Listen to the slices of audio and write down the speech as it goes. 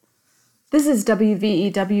This is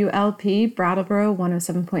WVEWLP Brattleboro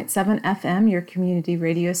 107.7 FM, your community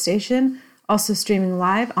radio station, also streaming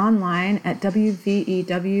live online at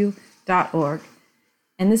WVEW.org.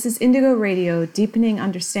 And this is Indigo Radio, deepening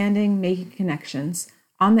understanding, making connections.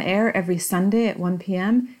 On the air every Sunday at 1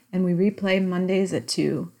 p.m., and we replay Mondays at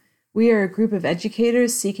 2. We are a group of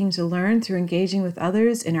educators seeking to learn through engaging with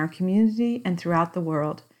others in our community and throughout the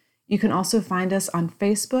world. You can also find us on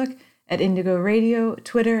Facebook at Indigo Radio,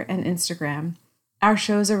 Twitter, and Instagram. Our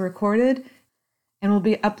shows are recorded and will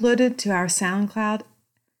be uploaded to our SoundCloud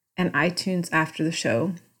and iTunes after the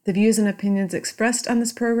show. The views and opinions expressed on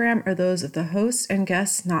this program are those of the host and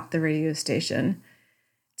guests, not the radio station.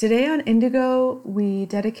 Today on Indigo, we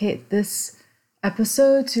dedicate this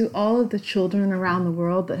episode to all of the children around the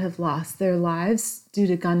world that have lost their lives due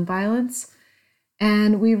to gun violence.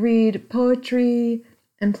 And we read poetry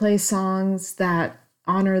and play songs that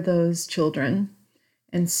honor those children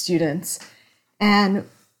and students. And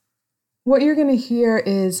what you're going to hear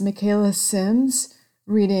is Michaela Sims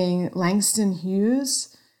reading Langston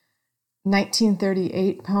Hughes'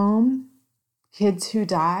 1938 poem, Kids Who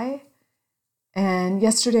Die. And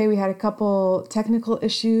yesterday we had a couple technical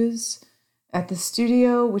issues at the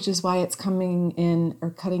studio, which is why it's coming in or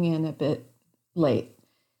cutting in a bit late.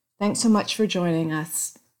 Thanks so much for joining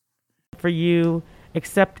us. For you,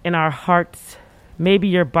 except in our hearts, maybe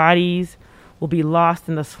your bodies will be lost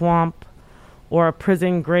in the swamp, or a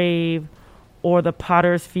prison grave, or the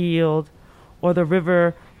potter's field, or the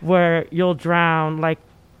river where you'll drown like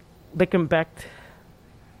Lickenbecht.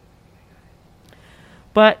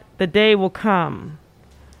 But the day will come.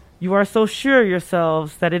 You are so sure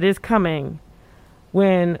yourselves that it is coming,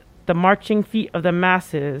 when the marching feet of the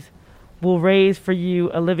masses will raise for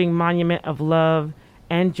you a living monument of love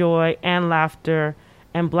and joy and laughter,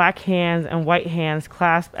 and black hands and white hands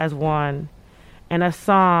clasped as one, and a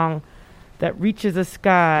song that reaches the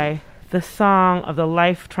sky, the song of the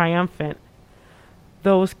life triumphant,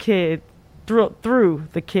 those kids, through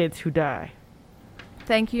the kids who die.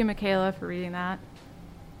 Thank you, Michaela, for reading that.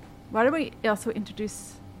 Why don't we also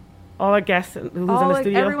introduce all our guests who's in the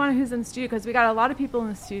studio? Everyone who's in the studio, because we got a lot of people in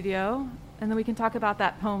the studio, and then we can talk about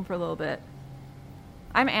that poem for a little bit.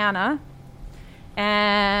 I'm Anna,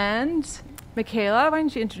 and Michaela, why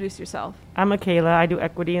don't you introduce yourself? I'm Michaela. I do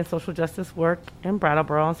equity and social justice work in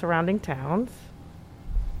Brattleboro and surrounding towns.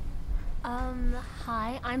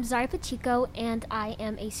 Hi, I'm Zari Pacheco, and I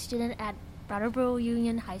am a student at Brattleboro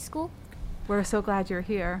Union High School. We're so glad you're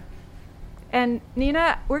here. And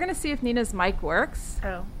Nina, we're going to see if Nina's mic works.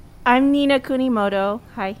 Oh. I'm Nina Kunimoto.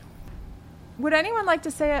 Hi. Would anyone like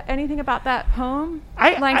to say anything about that poem?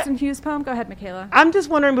 Langston Hughes poem? Go ahead, Michaela. I'm just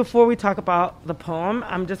wondering, before we talk about the poem,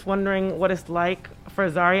 I'm just wondering what it's like for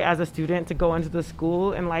Zari as a student to go into the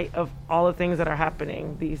school in light of all the things that are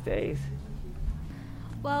happening these days.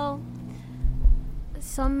 Well,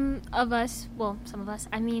 me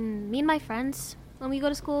and my friends, when we go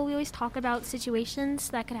to school, we always talk about situations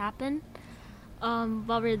that could happen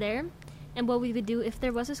while we're there, and what we would do if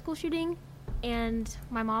there was a school shooting. And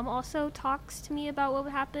my mom also talks to me about what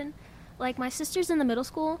would happen. Like, my sister's in the middle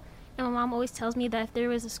school, and my mom always tells me that if there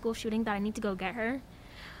was a school shooting that I need to go get her.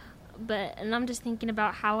 And I'm just thinking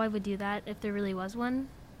about how I would do that if there really was one,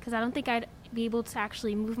 because I don't think I'd be able to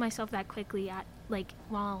actually move myself that quickly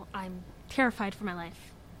while I'm terrified for my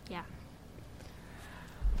life. Yeah.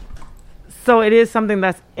 So it is something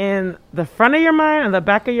that's in the front of your mind or the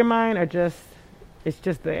back of your mind, or it's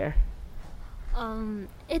just there?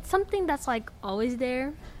 It's something that's always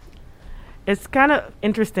there. It's kind of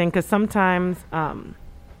interesting because sometimes I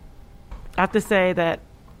have to say that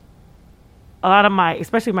a lot of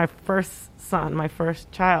especially my first son, my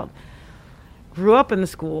first child, grew up in the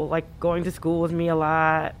school, going to school with me a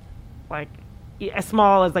lot, as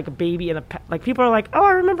small as a baby in a people are like, oh,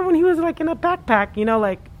 I remember when he was in a backpack,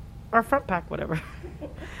 or front pack, whatever.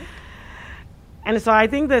 And so I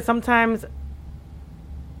think that sometimes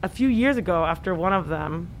a few years ago, after one of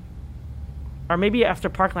them, or maybe after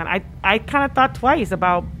Parkland, I kind of thought twice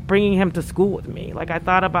about bringing him to school with me. I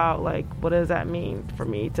thought about, what does that mean for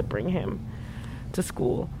me to bring him to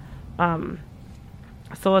school?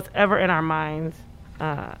 So it's ever in our minds.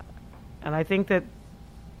 And I think that,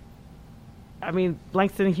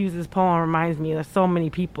 Langston Hughes' poem reminds me that so many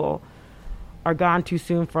people are gone too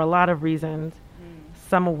soon for a lot of reasons,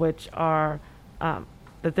 some of which are that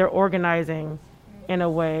they're organizing in a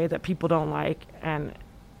way that people don't like, and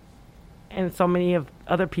so many of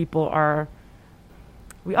other people are,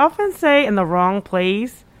 we often say, in the wrong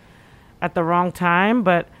place at the wrong time,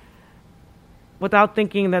 but without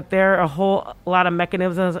thinking that there are a whole lot of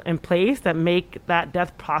mechanisms in place that make that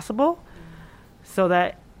death possible, so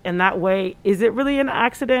that in that way, is it really an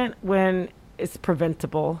accident when it's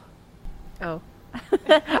preventable? Oh.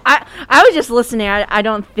 I was just listening. I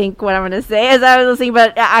don't think what I'm going to say as I was listening,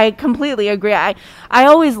 but I completely agree. I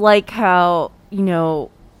always like how,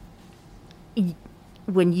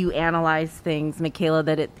 when you analyze things, Michaela,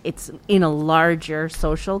 that it's in a larger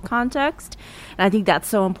social context. And I think that's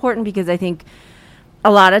so important because I think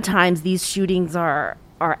a lot of times these shootings are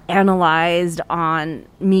analyzed on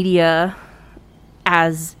media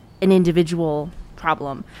as an individual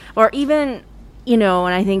problem or even, and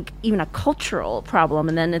I think even a cultural problem.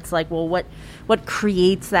 And then it's like, well, what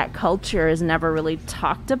creates that culture is never really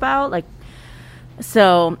talked about.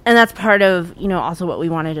 So, and that's part of, also what we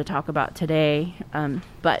wanted to talk about today.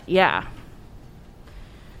 But yeah.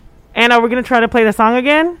 Anna, we're going to try to play the song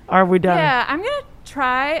again, or are we done? Yeah, I'm going to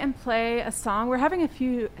try and play a song. We're having a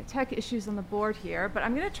few tech issues on the board here, but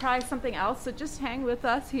I'm going to try something else, so just hang with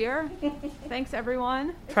us here. Thanks,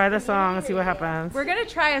 everyone. Try the song and see what happens. We're going to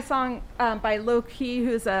try a song by Low Key,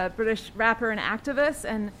 who's a British rapper and activist,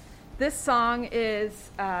 and this song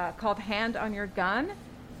is called Hand on Your Gun.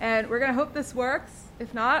 And we're going to hope this works.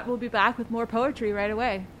 If not, we'll be back with more poetry right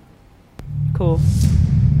away. Cool.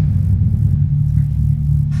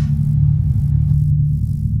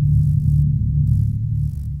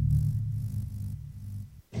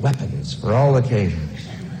 Weapons for all occasions.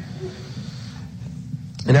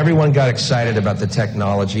 And everyone got excited about the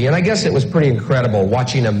technology. And I guess it was pretty incredible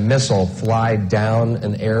watching a missile fly down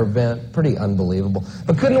an air vent. Pretty unbelievable.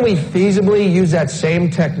 But couldn't we feasibly use that same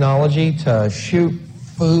technology to shoot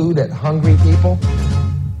food at hungry people?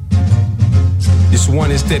 This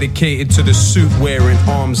one is dedicated to the suit-wearing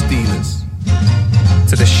arms dealers,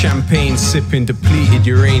 to the champagne-sipping, depleted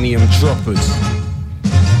uranium droppers.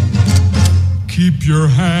 Keep your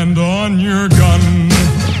hand on your gun.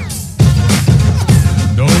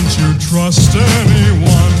 Don't you trust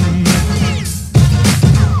anyone.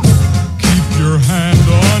 Keep your hand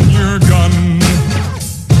on your gun.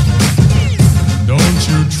 Don't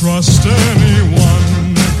you trust anyone.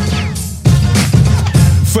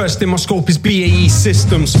 First in my scope is BAE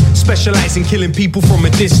Systems, specialize in killing people from a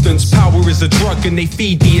distance. Power is a drug and they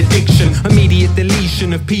feed the addiction. Immediate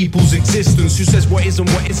deletion of people's existence. Who says what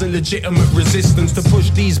isn't legitimate resistance? To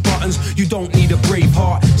push these buttons, you don't need a brave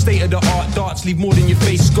heart. State of the art darts leave more than your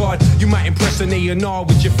face scarred. You might impress an A&R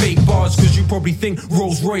with your fake bars, cause you probably think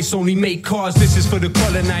Rolls Royce only make cars. This is for the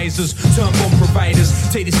colonizers, turn bomb providers.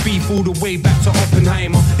 Take this beef all the way back to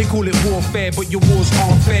Oppenheimer. They call it warfare, but your wars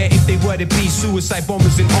aren't fair. If they were to be suicide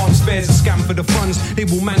bombers in arms fairs, a scam for the funds, they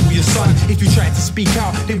will mangle your son. If you try to speak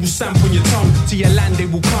out, they will stamp on your tongue. To your land they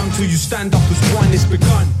will come, till you stand up as one is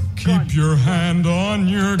begun. Keep your hand on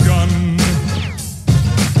your gun.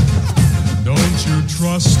 Don't you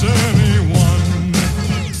trust anyone.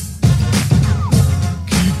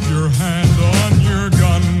 Keep your hand on your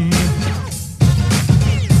gun.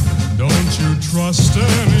 Don't you trust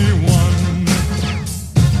anyone.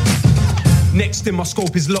 Next in my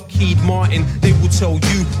scope is Lockheed Martin. They will tell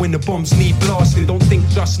you when the bombs need blasting. Don't think,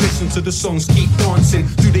 just listen to the songs, keep dancing.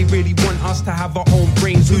 Do they really want us to have our own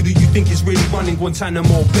brains? Who do you think is really running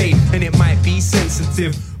Guantanamo Bay? And it might be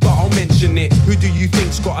sensitive, but I'll mention it. Who do you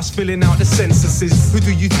think's got us filling out the censuses? Who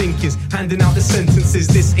do you think is handing out the sentences?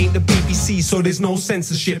 This ain't the BBC, so there's no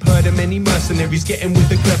censorship. Heard of many mercenaries getting with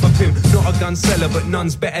the clever pimp. Not a gun seller, but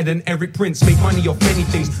none's better than Eric Prince. Make money off many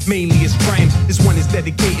things, mainly it's crime. This one is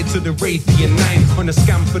dedicated to the Raytheon 9. On a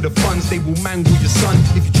scam for the funds, they will mangle your son.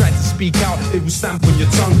 If you try to speak out, they will stamp on your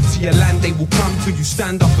tongue. To your land they will come, till you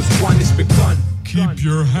stand up as one, it's begun. Keep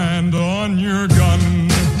your hand on your gun.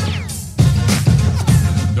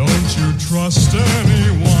 Don't you trust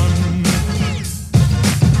anyone.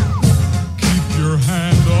 Keep your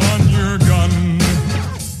hand on your gun.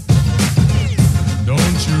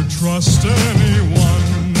 Don't you trust anyone.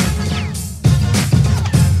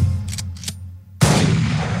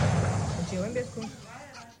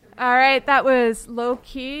 All right, that was Low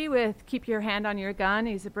Key with Keep Your Hand on Your Gun.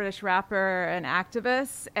 He's a British rapper and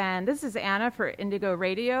activist. And this is Anna for Indigo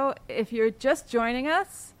Radio. If you're just joining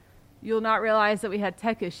us, you'll not realize that we had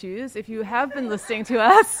tech issues. If you have been listening to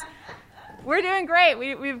us, we're doing great.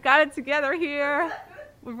 We've got it together here.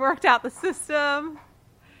 We've worked out the system.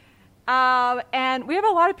 And we have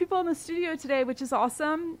a lot of people in the studio today, which is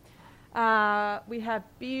awesome. We have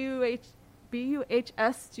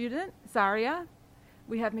BUHS student, Zaria.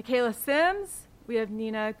 We have Michaela Sims. We have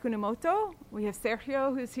Nina Kunimoto. We have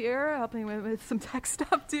Sergio, who's here, helping with some tech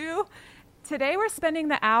stuff, too. Today, we're spending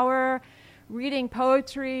the hour reading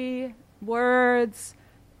poetry, words,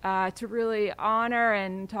 to really honor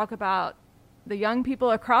and talk about the young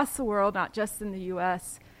people across the world, not just in the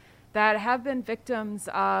U.S., that have been victims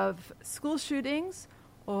of school shootings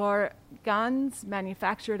or guns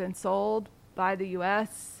manufactured and sold by the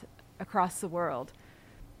U.S. across the world.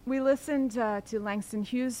 We listened to Langston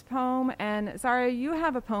Hughes' poem, and Zaria, you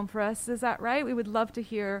have a poem for us, is that right? We would love to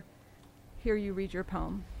hear you read your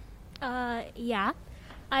poem. Yeah.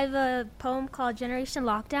 I have a poem called Generation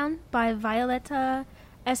Lockdown by Violeta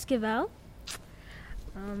Esquivel.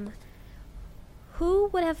 Who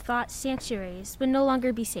would have thought sanctuaries would no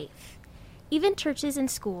longer be safe? Even churches and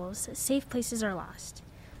schools, safe places are lost.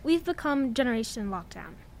 We've become Generation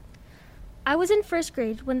Lockdown. I was in first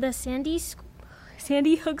grade when the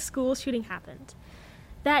Sandy Hook school shooting happened.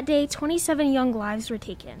 That day, 27 young lives were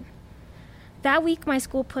taken. That week, my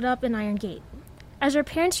school put up an iron gate. As our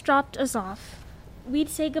parents dropped us off, we'd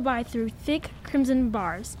say goodbye through thick crimson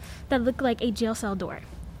bars that looked like a jail cell door.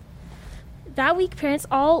 That week, parents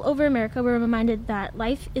all over America were reminded that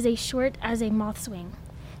life is as short as a moth's wing,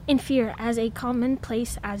 and fear as a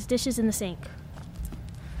commonplace as dishes in the sink.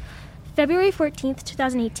 February 14th,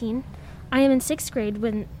 2018, I am in 6th grade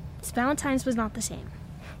when Valentine's was not the same.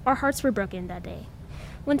 Our hearts were broken that day.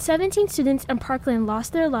 When 17 students in Parkland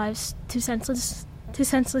lost their lives to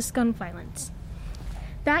senseless gun violence.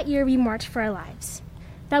 That year, we marched for our lives.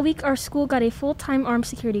 That week, our school got a full-time armed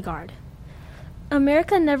security guard.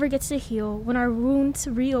 America never gets to heal when our wounds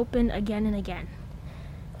reopen again and again.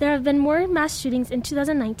 There have been more mass shootings in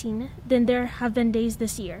 2019 than there have been days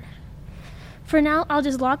this year. For now, I'll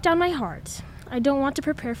just lock down my heart. I don't want to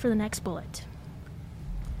prepare for the next bullet.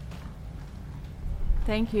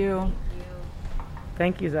 Thank you.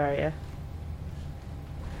 Thank you, Zaria.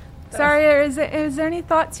 Zaria, is there any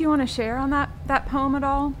thoughts you want to share on that poem at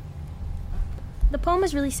all? The poem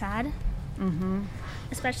is really sad. Mm-hmm.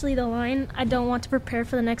 Especially the line, I don't want to prepare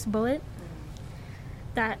for the next bullet.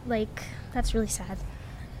 That's really sad.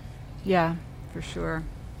 Yeah, for sure.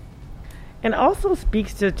 And also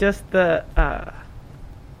speaks to just the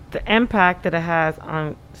impact that it has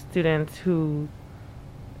on students who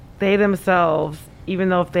they themselves, even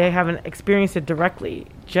though if they haven't experienced it directly,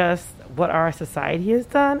 just what our society has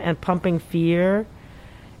done and pumping fear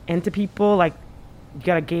into people, like you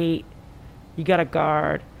got a gate, you got a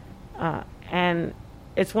guard, and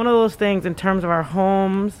it's one of those things in terms of our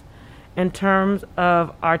homes, in terms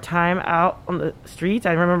of our time out on the streets.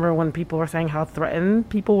 I remember when people were saying how threatened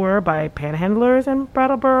people were by panhandlers in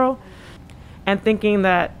Brattleboro, and thinking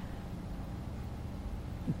that,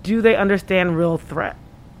 do they understand real threat?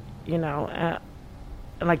 You know,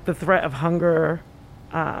 like the threat of hunger,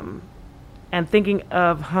 and thinking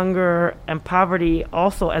of hunger and poverty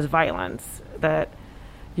also as violence, that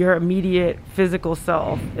your immediate physical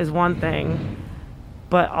self is one thing,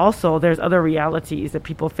 but also there's other realities that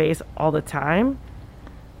people face all the time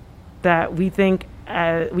that we think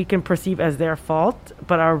we can perceive as their fault,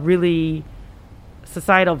 but are really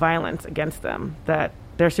societal violence against them, that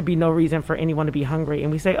there should be no reason for anyone to be hungry.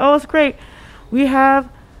 And we say, oh, it's great. We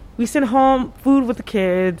send home food with the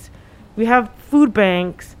kids. We have food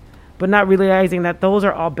banks, but not realizing that those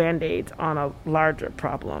are all Band-Aids on a larger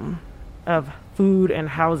problem of food and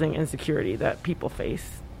housing insecurity that people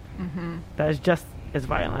face. Mm-hmm. That is just as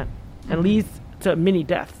violent and leads to many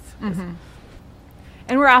deaths. Mm-hmm.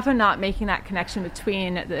 And we're often not making that connection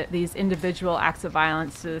between these individual acts of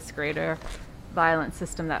violence to this greater violent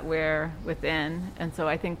system that we're within. And so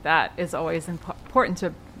I think that is always important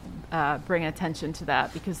to bring attention to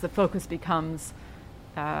that, because the focus becomes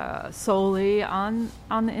solely on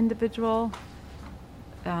the individual.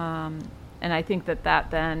 And I think that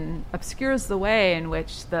then obscures the way in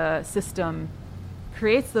which the system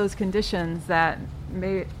creates those conditions that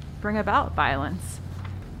may bring about violence.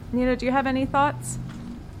 Nina, do you have any thoughts?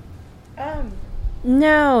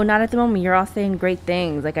 No, not at the moment. You're all saying great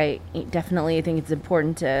things. Like, I definitely think it's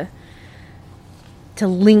important to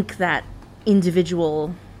link that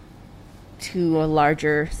individual to a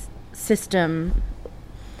larger system.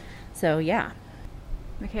 So, yeah.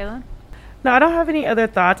 Michaela? No, I don't have any other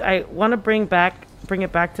thoughts. I want to bring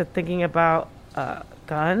it back to thinking about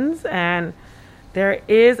guns. And there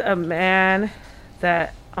is a man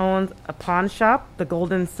that owns a pawn shop, the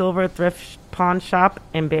Gold and Silver Thrift Pawn Shop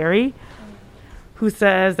in Barrie, who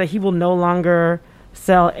says that he will no longer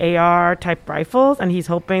sell AR type rifles, and he's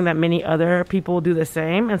hoping that many other people will do the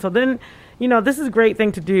same. And so then, you know, this is a great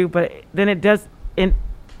thing to do, but then it does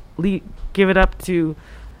give it up to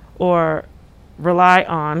or rely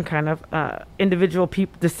on kind of individual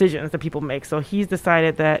decisions that people make. So he's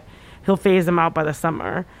decided that he'll phase them out by the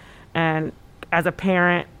summer. And as a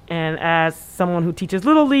parent and as someone who teaches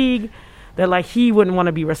Little League, that like he wouldn't want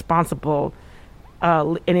to be responsible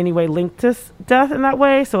in any way linked to death in that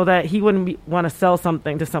way, so that he wouldn't want to sell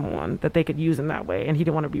something to someone that they could use in that way, and he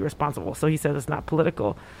didn't want to be responsible. So he said it's not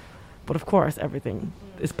political, but of course everything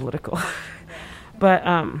is political. But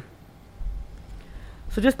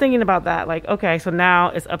so just thinking about that, like, okay, so now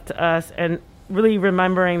it's up to us, and really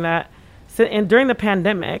remembering that during the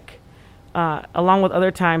pandemic, along with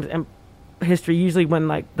other times in history, usually when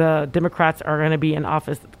like the Democrats are going to be in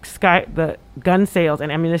office, the gun sales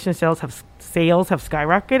and ammunition sales have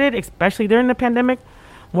skyrocketed, especially during the pandemic,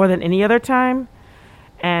 more than any other time.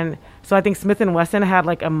 And so I think Smith & Wesson had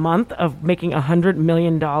like a month of making $100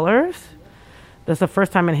 million. That's the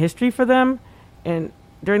first time in history for them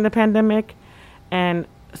during the pandemic. And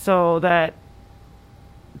so that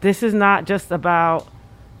this is not just about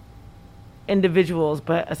individuals,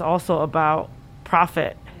 but it's also about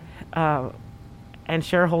profit and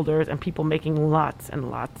shareholders and people making lots and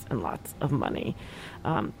lots and lots of money.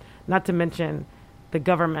 Not to mention the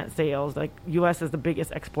government sales. Like U.S. is the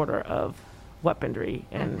biggest exporter of weaponry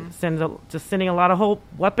and sending a lot of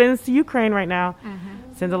weapons to Ukraine right now.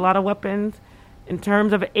 Sends a lot of weapons in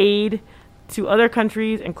terms of aid to other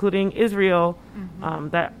countries, including Israel,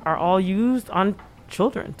 that are all used on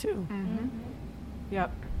children too.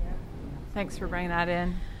 Yep. Thanks for bringing that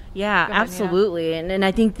in. Yeah, Go ahead, absolutely. And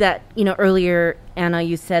I think that, earlier, Anna,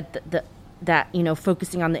 you said that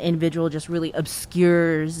focusing on the individual just really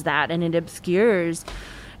obscures that, and it obscures,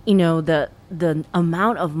 the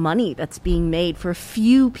amount of money that's being made for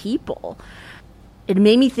few people. It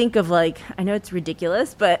made me think of, like, I know it's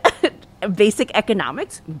ridiculous, but basic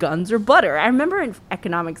economics, guns or butter. I remember in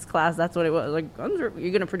economics class, that's what it was. Like, you're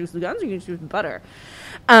going to produce the guns or you're going to produce butter.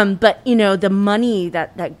 But, the money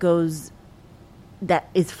that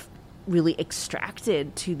is really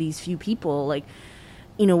extracted to these few people, like,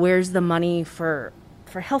 where's the money for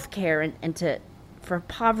healthcare and for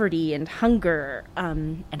poverty and hunger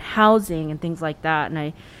and housing and things like that.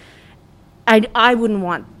 And I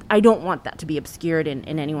don't want that to be obscured in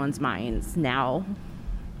anyone's minds now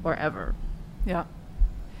or ever. Yeah.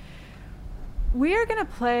 We are going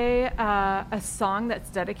to play a song that's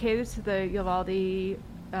dedicated to the Uvalde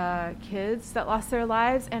kids that lost their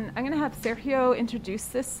lives, and I'm going to have Sergio introduce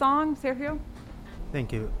this song. Sergio?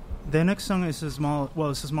 Thank you. The next song is a small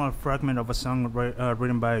fragment of a song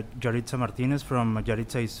written by Yaritza Martinez from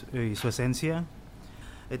Yaritza y Su Esencia.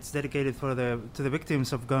 It's dedicated to the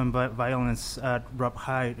victims of gun violence at Robb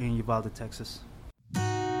High in Uvalde, Texas.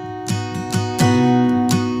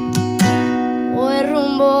 Voy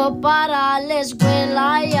rumbo para la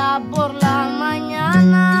escuela ya por la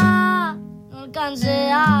mañana. No alcancé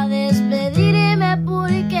a despedirme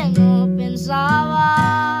porque no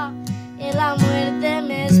pensaba que la muerte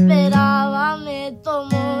me esperaba. Me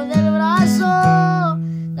tomó del brazo.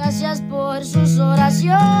 Gracias por sus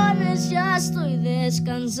oraciones. Ya estoy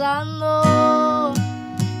descansando,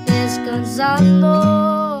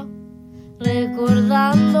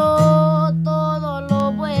 recordando todo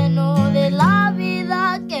lo bueno de la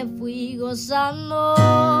vida que fui gozando.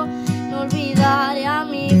 No olvidaré a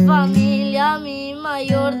mi familia, mi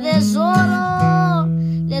mayor tesoro.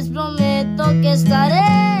 Les prometo que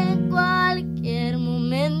estaré en cualquier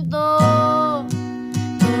momento.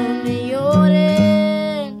 No me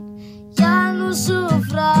lloren, ya no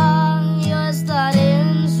sufran, yo estaré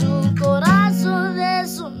en su corazón, de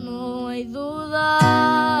eso no hay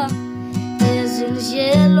duda. Desde el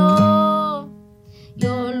cielo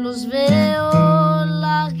yo los veo,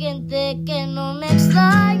 la gente que no me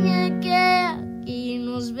extrañe que aquí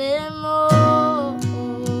nos vemos.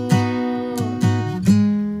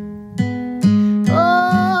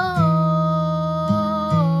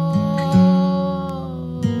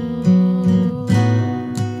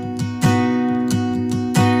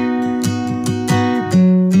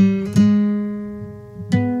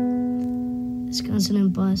 Descansen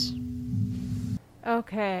en paz.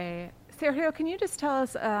 Okay. Sergio, can you just tell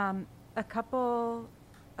us a couple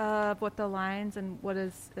of what the lines and what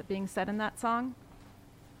is being said in that song?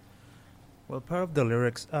 Well, part of the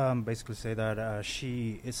lyrics basically say that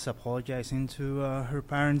she is apologizing to her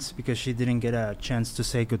parents because she didn't get a chance to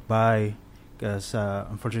say goodbye, because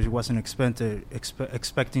unfortunately she wasn't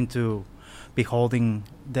expecting to be holding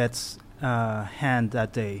Dad's hand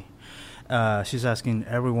that day. She's asking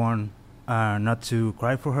everyone not to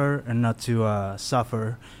cry for her and not to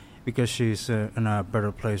suffer, because she's in a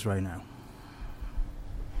better place right now.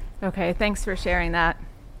 Okay, thanks for sharing that.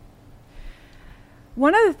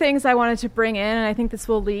 One of the things I wanted to bring in, and I think this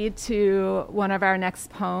will lead to one of our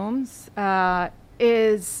next poems,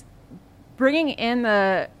 is bringing in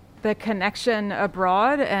the connection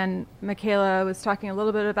abroad. And Michaela was talking a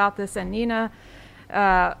little bit about this, and Nina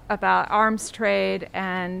about arms trade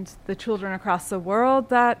and the children across the world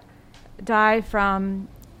that die from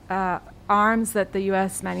arms that the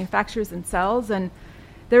U.S. manufactures and sells. And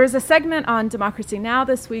there was a segment on Democracy Now!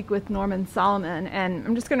 This week with Norman Solomon, and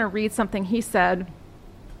I'm just going to read something he said.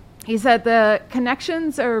 He said, the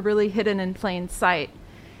connections are really hidden in plain sight.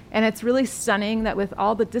 And it's really stunning that with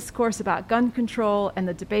all the discourse about gun control and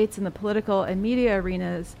the debates in the political and media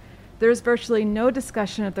arenas, there's virtually no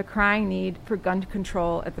discussion of the crying need for gun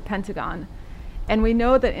control at the Pentagon. And we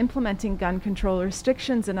know that implementing gun control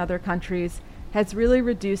restrictions in other countries has really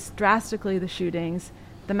reduced drastically the shootings,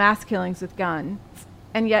 the mass killings with guns.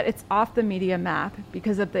 And yet it's off the media map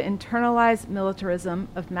because of the internalized militarism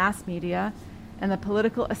of mass media and the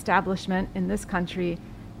political establishment in this country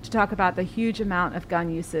to talk about the huge amount of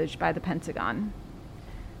gun usage by the Pentagon.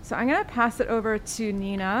 So I'm going to pass it over to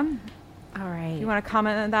Nina. All right. You want to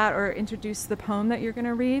comment on that or introduce the poem that you're going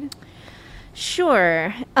to read?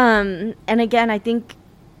 Sure. And again, I think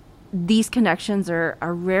these connections are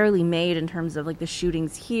rarely made in terms of like the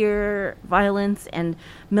shootings here, violence and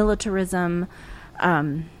militarism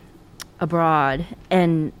abroad,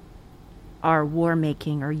 and our war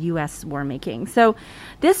making or U.S. war making. So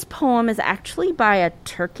this poem is actually by a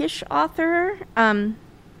Turkish author. I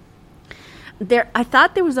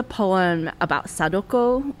thought there was a poem about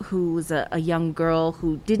Sadoko, who was a young girl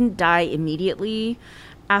who didn't die immediately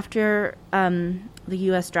after the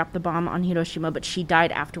U.S. dropped the bomb on Hiroshima, but she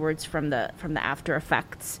died afterwards from the after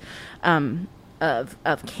effects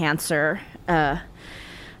of cancer.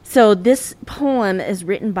 So this poem is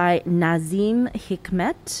written by Nazim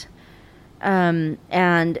Hikmet.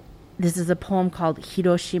 And this is a poem called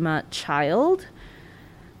Hiroshima Child.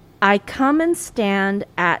 I come and stand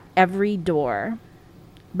at every door,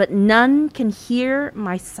 but none can hear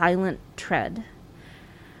my silent tread.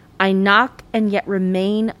 I knock and yet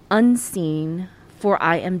remain unseen, for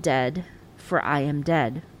I am dead, for I am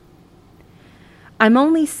dead. I'm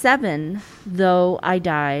only 7, though I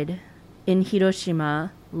died in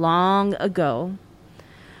Hiroshima long ago.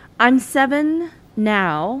 I'm 7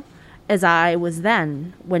 now, as I was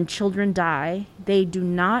then. When children die, they do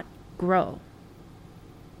not grow.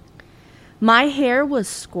 My hair was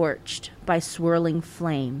scorched by swirling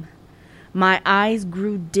flame. My eyes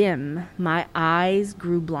grew dim, my eyes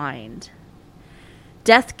grew blind.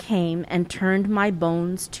 Death came and turned my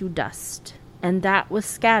bones to dust, and that was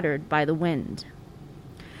scattered by the wind.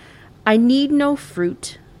 I need no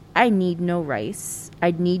fruit, I need no rice,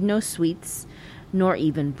 I need no sweets, nor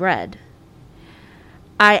even bread.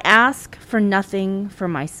 I ask for nothing for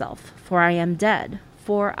myself, for I am dead,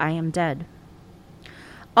 for I am dead.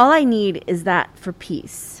 All I need is that for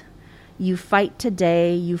peace. You fight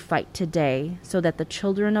today, so that the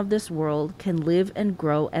children of this world can live and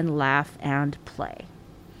grow and laugh and play.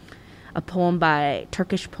 A poem by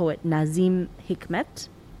Turkish poet Nazim Hikmet.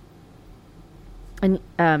 And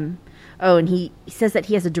and he says that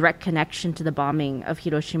he has a direct connection to the bombing of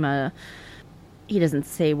Hiroshima. He doesn't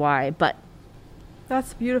say why, but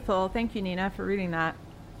that's beautiful. Thank you, Nina, for reading that.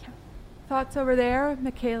 Yeah. Thoughts over there,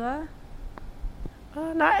 Michaela?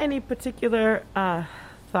 Not any particular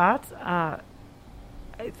thoughts. I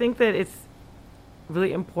think that it's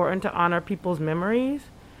really important to honor people's memories,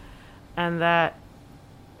 and that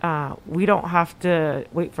we don't have to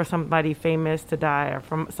wait for somebody famous to die or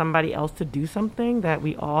for somebody else to do something, that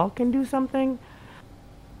we all can do something.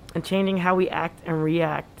 And changing how we act and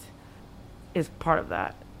react is part of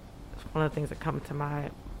that. It's one of the things that come to my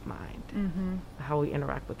mind, how we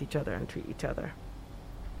interact with each other and treat each other.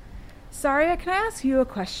 Saria, can I ask you a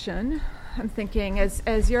question? I'm thinking,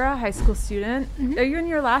 as you're a high school student, are you in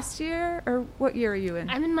your last year, or what year are you in?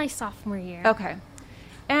 I'm in my sophomore year. Okay.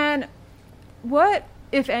 And what,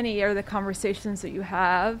 if any, are the conversations that you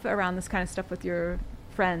have around this kind of stuff with your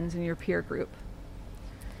friends and your peer group?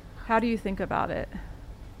 How do you think about it?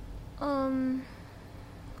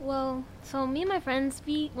 Well, so me and my friends,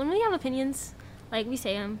 when we have opinions, like, we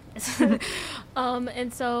say them.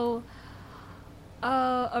 And so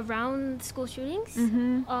around school shootings,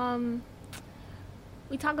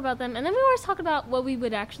 we talk about them, and then we always talk about what we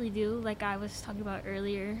would actually do. Like I was talking about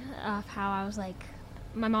earlier, of how I was like,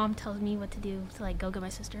 my mom tells me what to do to like go get my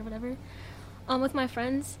sister or whatever. With my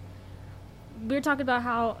friends, we were talking about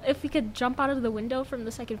how if we could jump out of the window from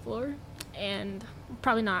the 2nd floor, and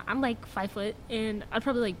probably not. I'm like 5 foot, and I'd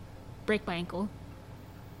probably like break my ankle.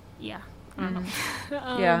 Yeah, I don't know.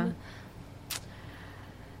 Yeah.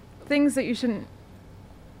 Things that you shouldn't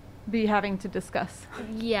be having to discuss.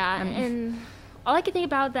 Yeah, and all I can think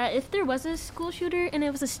about that if there was a school shooter and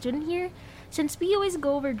it was a student here, since we always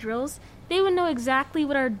go over drills, they would know exactly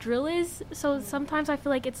what our drill is. So sometimes I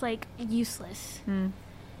feel like it's like useless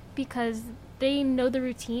because they know the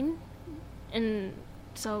routine, and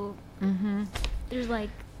so there's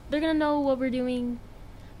like they're gonna know what we're doing,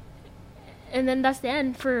 and then that's the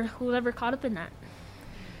end for whoever caught up in that.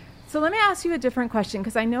 So let me ask you a different question,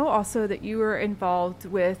 because I know also that you were involved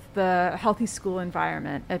with the healthy school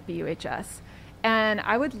environment at BUHS. And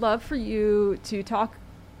I would love for you to talk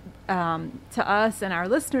to us and our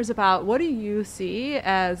listeners about what do you see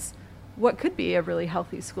as what could be a really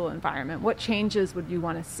healthy school environment? What changes would you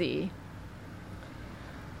want to see?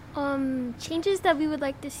 Changes that we would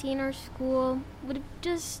like to see in our school would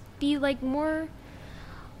just be like more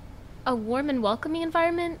a warm and welcoming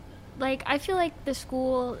environment. Like, I feel like the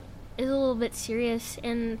school is a little bit serious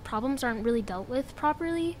and problems aren't really dealt with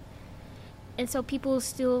properly, and so people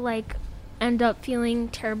still like end up feeling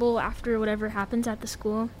terrible after whatever happens at the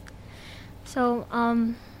school. So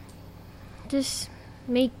just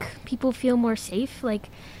make people feel more safe, like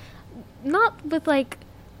not with like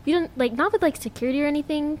security or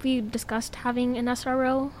anything. We discussed having an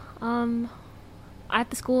SRO at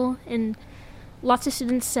the school, and lots of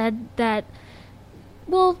students said that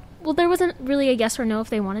well, there wasn't really a yes or no if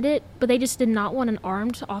they wanted it, but they just did not want an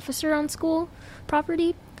armed officer on school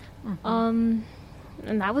property. And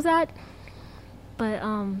that was that. But,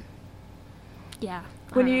 yeah.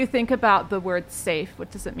 When you think about the word safe,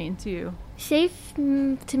 what does it mean to you? Safe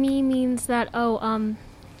to me means that, okay,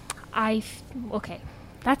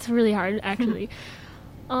 that's really hard, actually.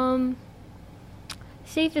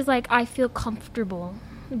 Safe is like I feel comfortable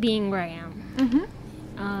being where I am.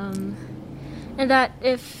 And that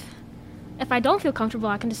if I don't feel comfortable,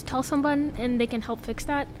 I can just tell someone and they can help fix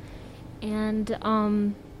that. And,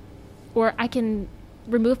 or I can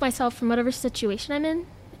remove myself from whatever situation I'm in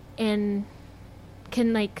and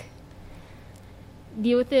can, like,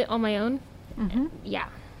 deal with it on my own. Yeah.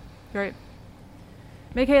 Right.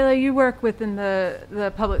 Michaela, you work within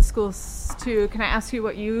the public schools, too. Can I ask you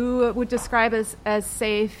what you would describe as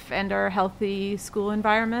safe and or healthy school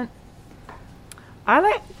environment? I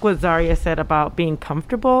like what Zaria said about being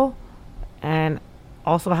comfortable and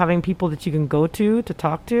also having people that you can go to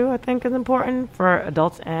talk to, I think is important for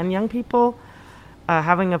adults and young people.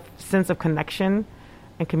 Having a sense of connection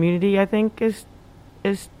and community, I think, is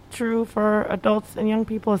true for adults and young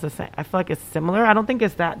people. It's the same. I feel like it's similar. I don't think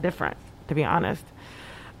it's that different, to be honest.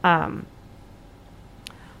 But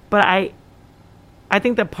I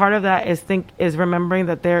think that part of that is remembering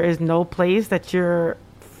that there is no place that you're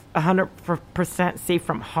 100% safe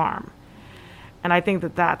from harm. And I think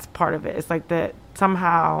that that's part of it. It's like that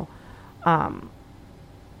somehow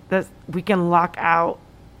that we can lock out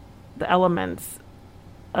the elements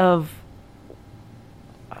of,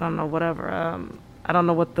 I don't know, whatever. I don't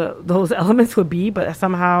know what those elements would be, but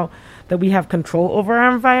somehow that we have control over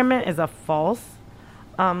our environment is a false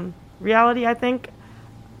reality, I think.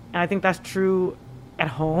 And I think that's true at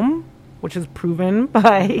home, which is proven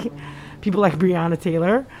by people like Breonna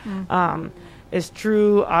Taylor. It's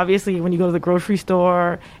true, obviously, when you go to the grocery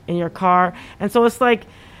store, in your car. And so it's like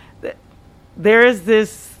there is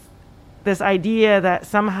this idea that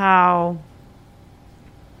somehow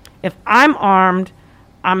if I'm armed,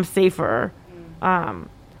 I'm safer.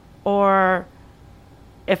 Or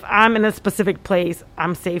if I'm in a specific place,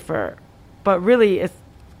 I'm safer. But really,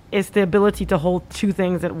 it's the ability to hold two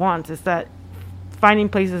things at once. It's that finding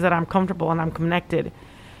places that I'm comfortable and I'm connected,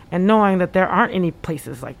 and knowing that there aren't any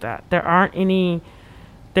places like that.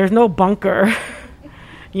 There's no bunker.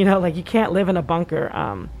 Like you can't live in a bunker.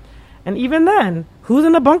 And even then, who's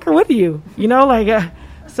in the bunker with you?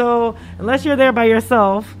 So unless you're there by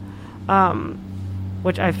yourself,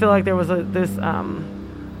 which I feel like there was this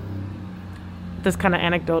kind of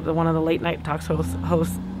anecdote that one of the late night talk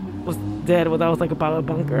hosts did, that was like about a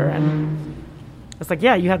bunker, and it's like,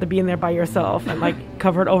 yeah, you have to be in there by yourself and like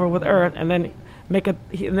cover it over with earth, and then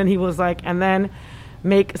he was like, and then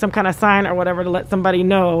make some kind of sign or whatever to let somebody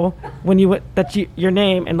know when your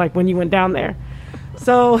name and like when you went down there.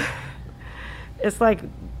 So it's like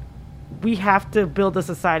we have to build the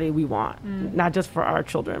society we want, not just for our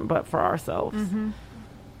children, but for ourselves.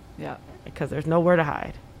 Yeah, because there's nowhere to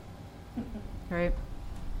hide. Right.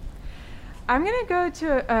 I'm going to go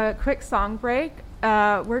to a quick song break.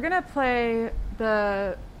 We're going to play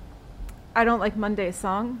the I Don't Like Monday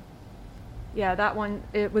song. Yeah, that one.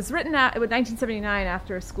 It was written in 1979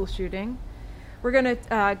 after a school shooting. We're going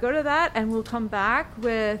to go to that, and we'll come back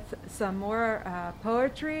with some more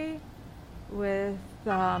poetry with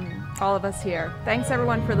all of us here. Thanks,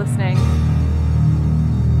 everyone, for listening.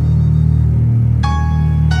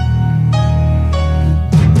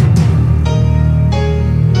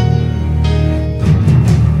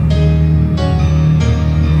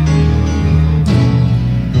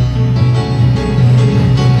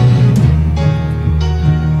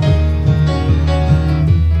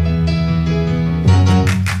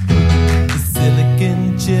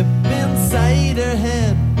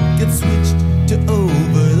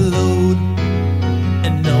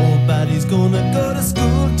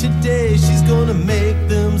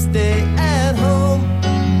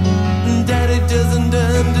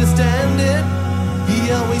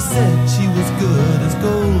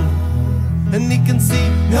 can see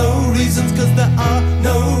no reasons, cause there are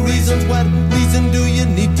no reasons. What reason do you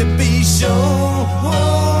need to be shown?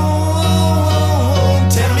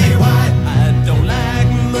 Tell me why I don't like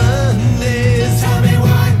Mondays. Tell me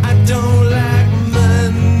why I don't like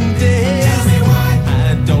Mondays. Tell me why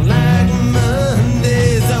I don't like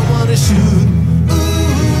Mondays. I wanna shoot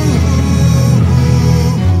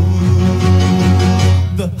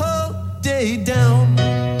the whole day down.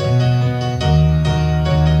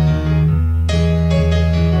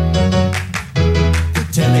 The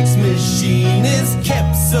telex machine is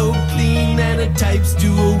kept so clean and it types to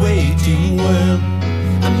a waiting world.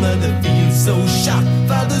 A mother feels so shocked,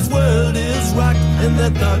 father's world is rocked, and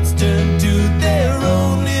their thoughts turn to their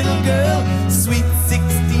own little girl. Sweet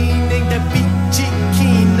 16 ain't that peachy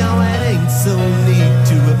keen. Now it ain't so neat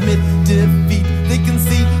to admit defeat. They can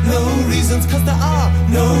see no reasons, cause there are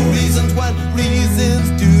no reasons. What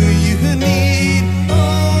reasons do you need?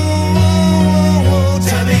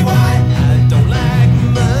 Tell me why I don't like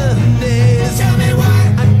Mondays. Tell me why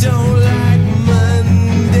I don't like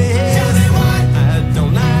Mondays. Tell me why I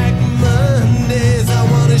don't like Mondays. I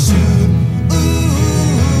wanna shoot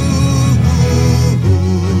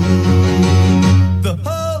the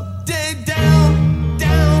whole day down,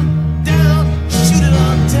 down, down. Shoot it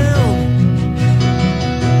on down.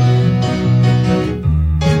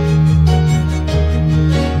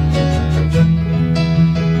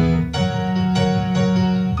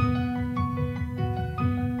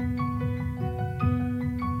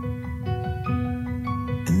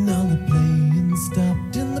 And all the playing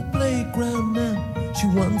stopped in the playground now. She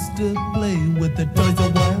wants to play with the toys a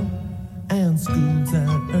while. And school's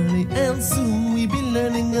out early, and soon we be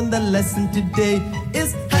learning. And the lesson today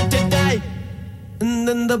is how to die. And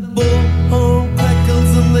then the bullhorn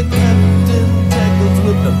crackles and the captain tackles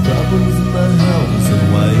with the problems in the house and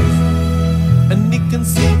wife. And he can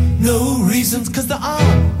see no reasons, cause there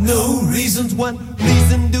are no reasons. What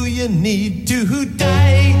reason do you need to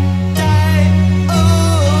die? Die,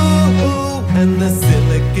 oh, and the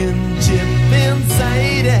silicon chip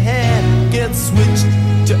inside her head gets switched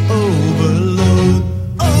to overload.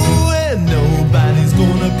 Oh, and nobody's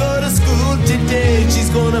gonna go to school today. She's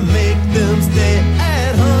gonna make them stay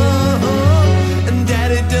at home. And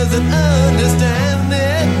daddy doesn't understand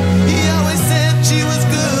it. He always said she was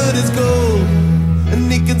good as gold.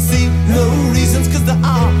 And he can see no reasons, cause there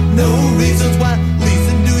are no reasons. What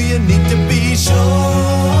reason do you need to be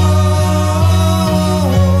shown?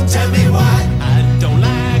 Tell me why I don't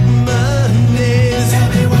like Mondays. Tell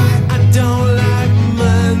me why I don't like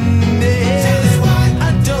Mondays. Tell me why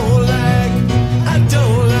I don't like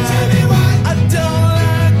Tell me why I don't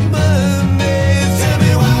like Mondays. Tell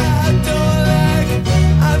me why I don't like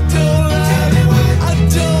Tell me why I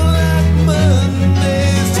don't like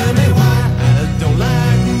Mondays. Tell me why I don't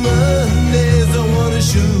like Mondays. I wanna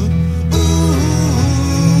shoot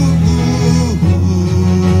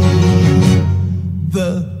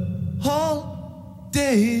the whole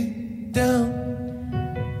day down.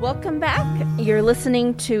 Welcome back. You're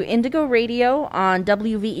listening to Indigo Radio on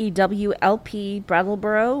WVEW-LP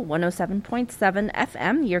Brattleboro 107.7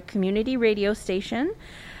 FM, your community radio station.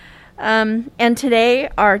 And today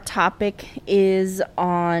our topic is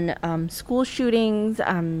on school shootings,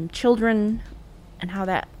 children, and how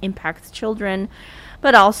that impacts children,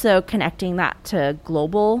 but also connecting that to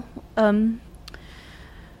global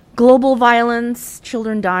violence,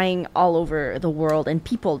 children dying all over the world, and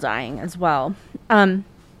people dying as well.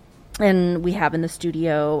 And we have in the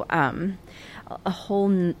studio a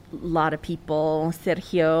whole lot of people: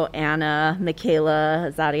 Sergio, Anna,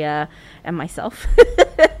 Michaela, Zaria, and myself,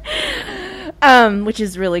 which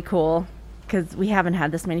is really cool because we haven't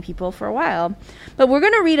had this many people for a while. But we're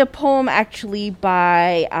going to read a poem actually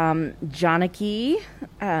by Janaki,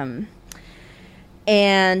 and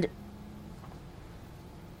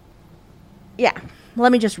yeah,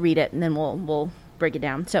 let me just read it and then we'll break it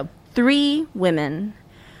down. So, 3 women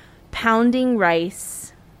pounding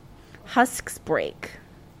rice, husks break,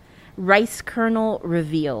 rice kernel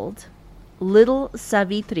revealed. Little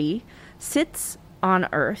Savitri sits on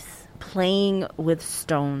earth playing with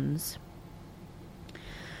stones.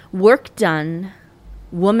 Work done,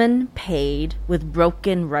 woman paid with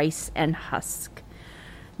broken rice and husk.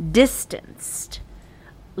 Distanced,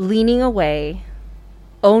 leaning away,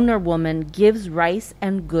 owner woman gives rice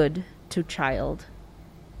and good to child.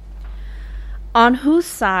 On whose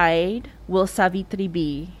side will Savitri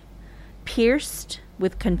be? Pierced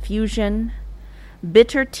with confusion,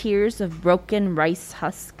 bitter tears of broken rice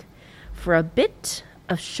husk for a bit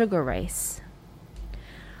of sugar rice.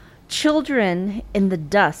 Children in the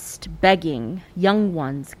dust begging, young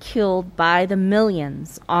ones killed by the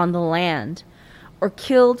millions on the land, or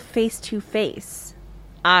killed face to face,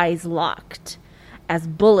 eyes locked, as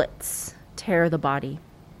bullets tear the body.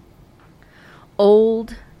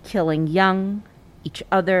 Old killing young, each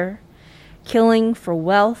other, killing for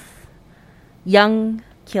wealth, young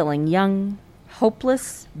killing young,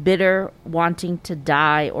 hopeless, bitter, wanting to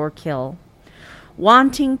die or kill,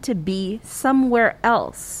 wanting to be somewhere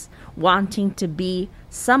else, wanting to be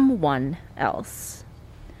someone else.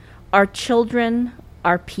 Our children,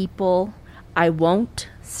 our people, I won't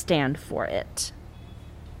stand for it.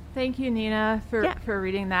 Thank you, Nina, for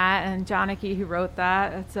reading that, and Janaki, who wrote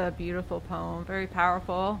that. It's a beautiful poem, very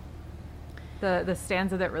powerful. The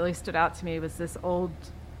stanza that really stood out to me was this: old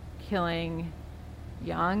killing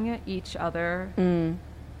young, each other,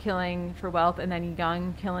 killing for wealth, and then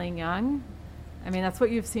young killing young. I mean, that's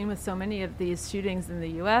what you've seen with so many of these shootings in the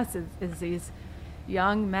U.S. is these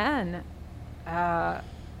young men.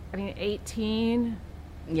 18.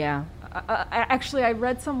 Yeah. Actually, I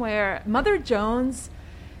read somewhere, Mother Jones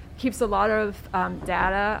keeps a lot of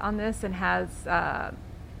data on this and has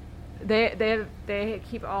they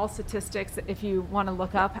keep all statistics if you want to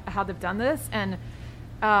look up how they've done this, and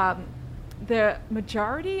the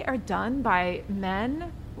majority are done by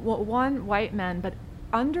men, one white men, but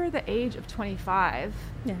under the age of 25.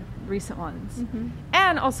 Yeah. Recent ones.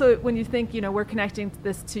 And also when you think, we're connecting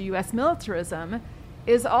this to U.S. militarism,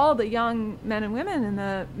 is all the young men and women in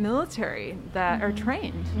the military that are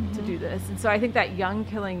trained to do this. And so I think that young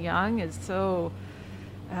killing young is so,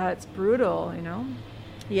 it's brutal,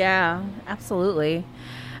 Yeah, absolutely.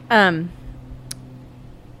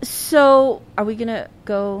 So are we going to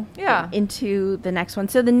go into the next one?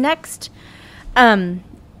 So the next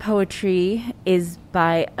poetry is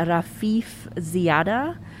by Rafeef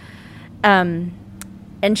Ziadah.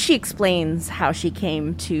 And she explains how she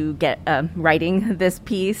came to get writing this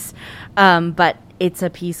piece. But it's a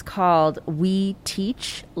piece called We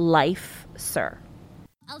Teach Life, Sir.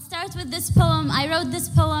 I'll start with this poem. I wrote this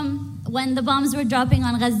poem when the bombs were dropping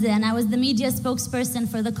on Gaza, and I was the media spokesperson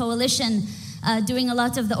for the coalition, doing a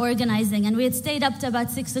lot of the organizing. And we had stayed up to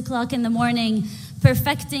about 6 o'clock in the morning,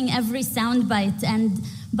 perfecting every soundbite. And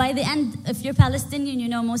by the end, if you're Palestinian,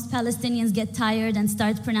 most Palestinians get tired and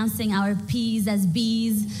start pronouncing our P's as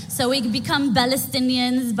B's. So we become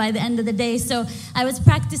Palestinians by the end of the day. So I was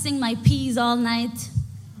practicing my P's all night.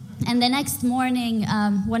 And the next morning,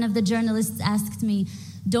 one of the journalists asked me,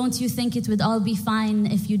 "Don't you think it would all be fine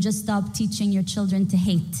if you just stopped teaching your children to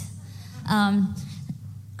hate?"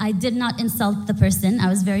 I did not insult the person. I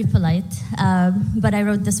was very polite. But I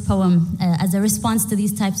wrote this poem as a response to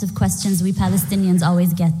these types of questions we Palestinians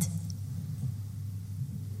always get.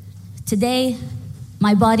 Today,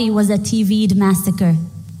 my body was a TV'd massacre.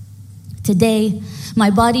 Today, my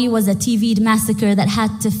body was a TV'd massacre that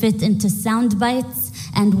had to fit into sound bites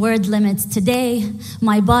and word limits. Today,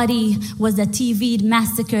 my body was a TV'd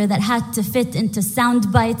massacre that had to fit into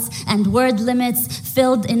sound bites and word limits,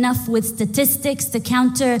 filled enough with statistics to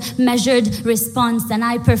counter measured response. And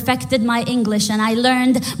I perfected my English and I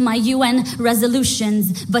learned my UN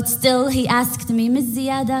resolutions. But still, he asked me, "Ms.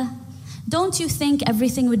 Ziadah, don't you think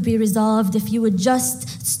everything would be resolved if you would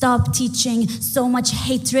just stop teaching so much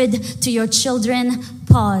hatred to your children?"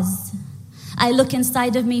 Pause. I look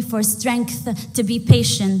inside of me for strength to be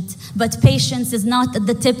patient, but patience is not at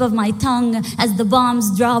the tip of my tongue as the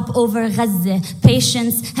bombs drop over Gaza.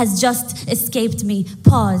 Patience has just escaped me.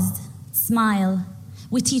 Pause. Smile.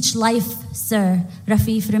 We teach life, sir.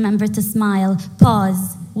 Rafeef, remember to smile.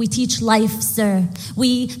 Pause. We teach life, sir.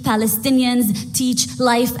 We Palestinians teach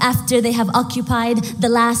life after they have occupied the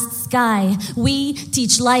last sky. We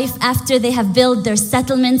teach life after they have built their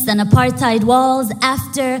settlements and apartheid walls.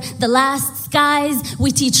 After the last skies,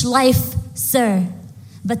 we teach life, sir.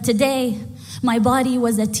 But today, my body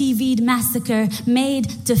was a TV'd massacre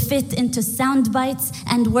made to fit into sound bites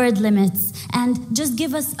and word limits. And just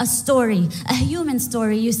give us a story, a human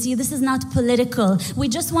story. You see, this is not political. We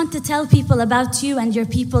just want to tell people about you and your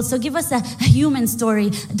people. So give us a human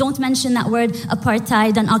story. Don't mention that word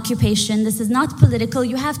apartheid and occupation. This is not political.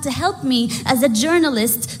 You have to help me as a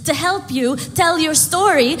journalist to help you tell your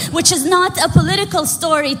story, which is not a political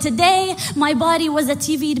story. Today, my body was a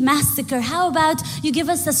TV'd massacre. How about you give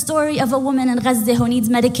us a story of a woman in Gaza who needs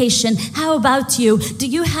medication? How about you? Do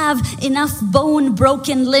you have enough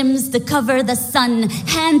bone-broken limbs to cover the sun?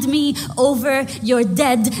 Hand me over your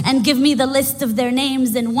dead and give me the list of their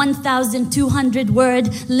names in 1,200 word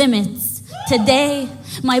limits. Today,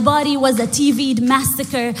 my body was a TV'd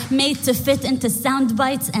massacre made to fit into sound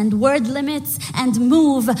bites and word limits and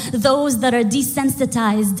move those that are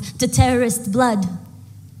desensitized to terrorist blood.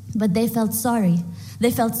 But they felt sorry.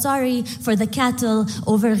 They felt sorry for the cattle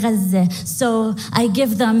over Gaza. So I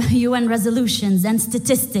give them UN resolutions and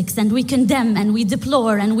statistics, and we condemn and we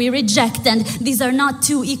deplore and we reject. And these are not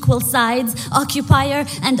two equal sides, occupier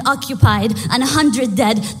and occupied. And 100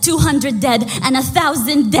 dead, 200 dead, and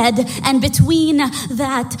 1,000 dead. And between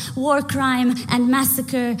that war crime and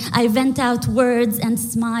massacre, I vent out words and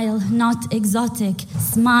smile, not exotic.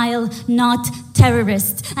 Smile, not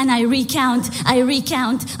terrorist. And I recount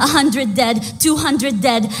 100 dead, 200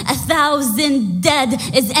 dead, 1,000 dead.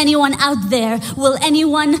 Is anyone out there? Will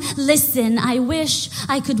anyone listen? I wish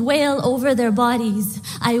I could wail over their bodies.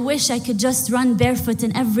 I wish I could just run barefoot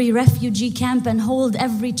in every refugee camp and hold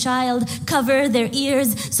every child, cover their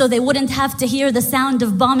ears so they wouldn't have to hear the sound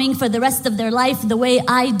of bombing for the rest of their life the way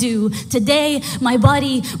I do. Today, my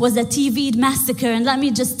body was a TV'd massacre, and let me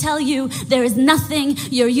just tell you, there is nothing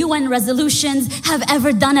your UN resolutions have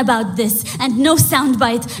ever done about this. And no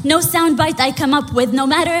soundbite I come up with, no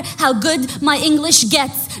matter how good my English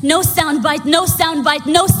gets, no soundbite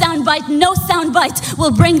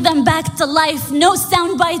will bring them back to life. No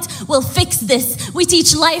soundbite will fix this. We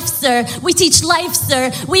teach life, sir. We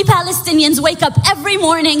Palestinians wake up every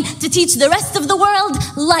morning to teach the rest of the world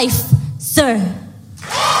life, sir.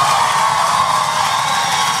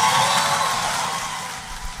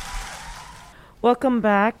 Welcome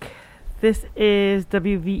back. This is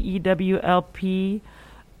WVEWLP,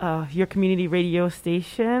 your community radio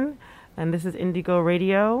station, and this is Indigo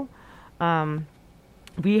Radio.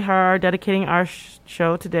 We are dedicating our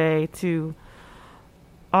show today to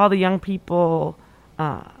all the young people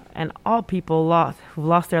and all people who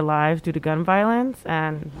lost their lives due to gun violence,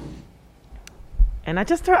 and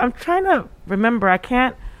I'm trying to remember. I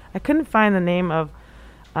couldn't find the name of.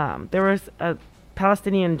 There was a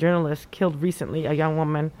Palestinian journalist killed recently, a young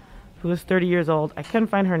woman who was 30 years old. I couldn't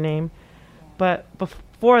find her name, but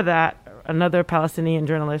before that, another Palestinian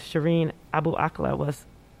journalist, Shireen Abu Akleh, was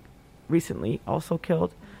recently also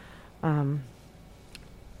killed,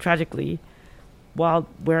 tragically, while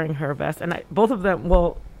wearing her vest. And both of them,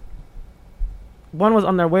 one was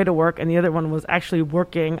on their way to work, and the other one was actually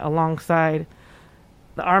working alongside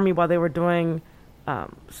the army while they were doing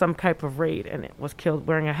some type of raid, and it was killed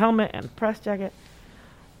wearing a helmet and press jacket.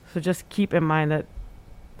 So just keep in mind that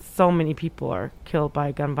so many people are killed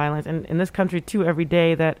by gun violence, and in this country too, every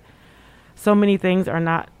day, that so many things are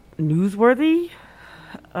not newsworthy,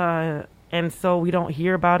 and so we don't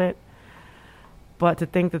hear about it. But to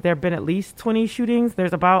think that there have been at least 20 shootings,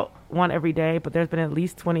 there's about one every day, but there's been at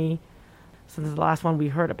least 20 since the last one we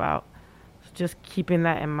heard about. So just keeping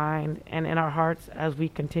that in mind and in our hearts as we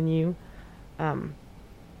continue. And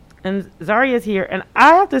Zaria is here, and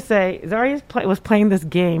I have to say, Zaria was playing this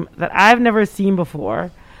game that I've never seen before.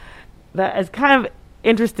 That is kind of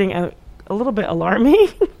interesting and a little bit alarming.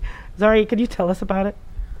 Zaria, could you tell us about it?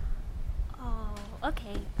 Oh,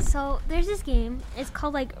 okay. So there's this game. It's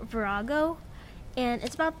called Virago, and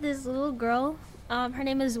it's about this little girl. Her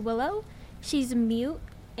name is Willow. She's mute,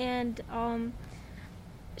 and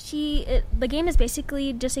the game is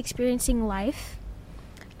basically just experiencing life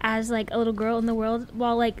as a little girl in the world,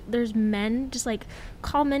 while there's men just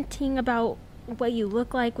commenting about what you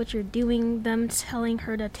look like, what you're doing, them telling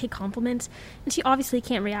her to take compliments, and she obviously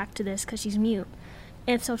can't react to this because she's mute,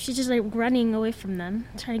 and so she's just running away from them,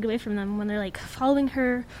 trying to get away from them when they're following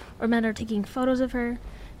her, or men are taking photos of her.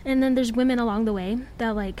 And then there's women along the way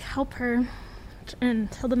that help her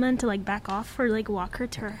and tell the men to back off or walk her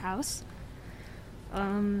to her house.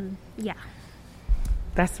 Yeah,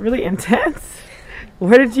 that's really intense.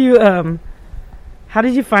 Where did you how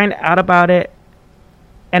did you find out about it?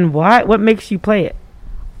 And why? What makes you play it?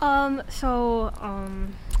 I'm not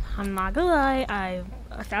gonna lie. I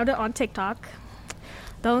found it on TikTok.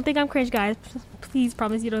 Don't think I'm cringe, guys. Please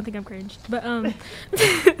promise you don't think I'm cringe. But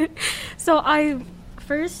so I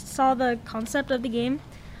first saw the concept of the game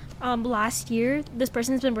last year. This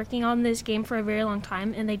person's been working on this game for a very long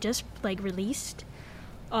time, and they just released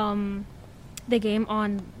the game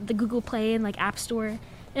on the Google Play and App Store. And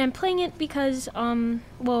I'm playing it because I'd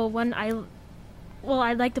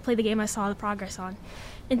like to play the game I saw the progress on.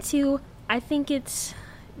 And two, I think it's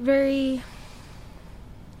very,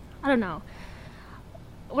 I don't know.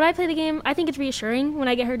 When I play the game, I think it's reassuring when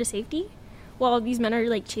I get her to safety, while these men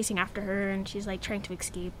are chasing after her and she's trying to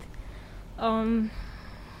escape.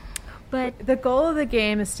 But the goal of the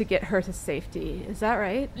game is to get her to safety. Is that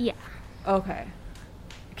right? Yeah. Okay.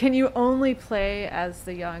 Can you only play as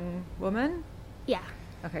the young woman? Yeah.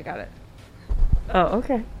 Okay, got it. Oh,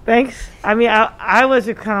 okay. Thanks. I mean, I was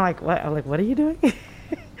just kind of what? I'm what are you doing?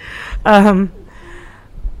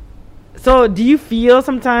 So do you feel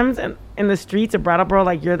sometimes in the streets of Brattleboro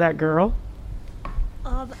you're that girl?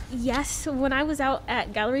 Yes, when I was out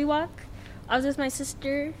at Gallery Walk, I was with my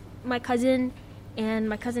sister, my cousin, and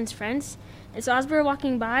my cousin's friends. And so as we were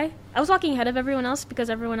walking by, I was walking ahead of everyone else because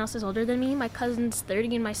everyone else is older than me. My cousin's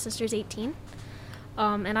 30 and my sister's 18.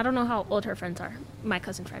 And I don't know how old her friends are, my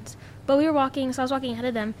cousin friends. But we were walking, so I was walking ahead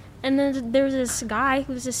of them. And then there was this guy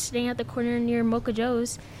who was just sitting at the corner near Mocha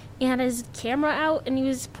Joe's. He had his camera out, and he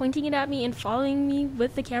was pointing it at me and following me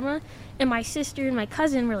with the camera. And my sister and my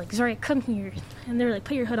cousin were like, Zoria, come here. And they were like,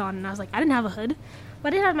 put your hood on. And I was like, I didn't have a hood. But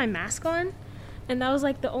I didn't have my mask on. And that was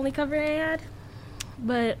like the only cover I had.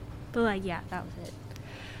 But like, yeah, that was it.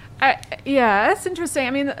 Yeah, that's interesting.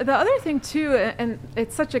 I mean, the other thing too, and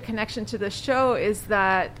it's such a connection to the show, is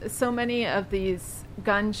that so many of these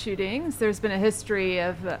gun shootings, there's been a history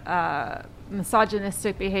of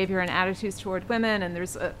misogynistic behavior and attitudes toward women, and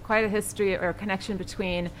there's quite a history or connection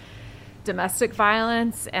between domestic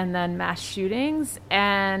violence and then mass shootings.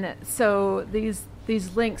 And so these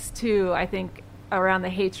links too, I think, around the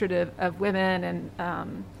hatred of women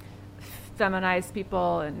and feminized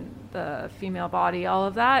people and the female body, all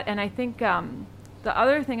of that. And I think the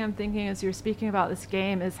other thing I'm thinking as you're speaking about this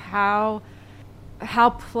game is how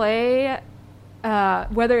play,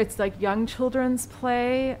 whether it's like young children's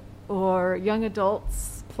play or young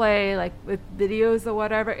adults play, like with videos or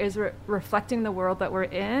whatever, is reflecting the world that we're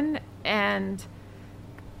in. And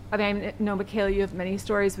I mean, I know, Michaela, you have many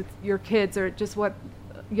stories with your kids or just what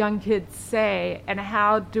young kids say, and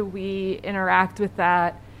how do we interact with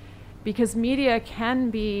that? Because media can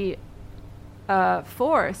be a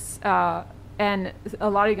force, and a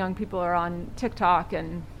lot of young people are on TikTok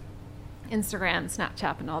and Instagram,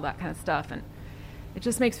 Snapchat, and all that kind of stuff, and it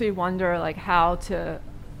just makes me wonder, like, how to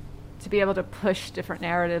be able to push different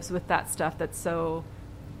narratives with that stuff that's so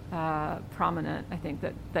prominent, I think,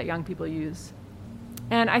 that young people use.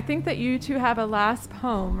 And I think that you two have a last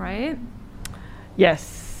poem, right?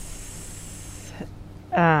 Yes.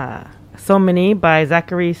 So Many by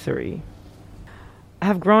Zachary Suri. I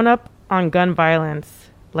have grown up on gun violence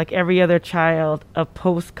like every other child of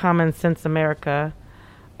post-common sense America.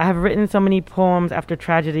 I have written so many poems after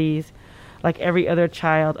tragedies like every other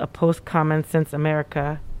child of post-common sense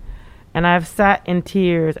America. And I have sat in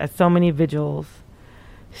tears at so many vigils,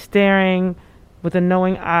 staring with the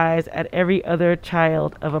knowing eyes at every other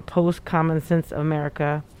child of a post-common sense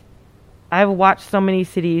America. I have watched so many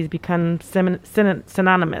cities become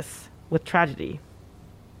synonymous with tragedy.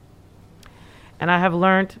 And I have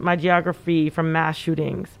learned my geography from mass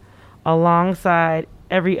shootings alongside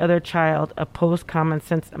every other child of post-common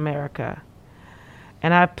sense America.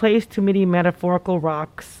 And I have placed too many metaphorical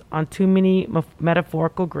rocks on too many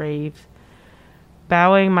metaphorical graves,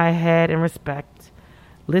 bowing my head in respect,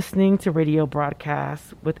 listening to radio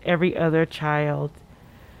broadcasts with every other child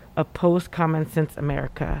of post-common sense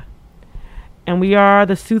America. And we are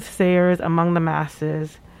the soothsayers among the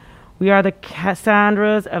masses. We are the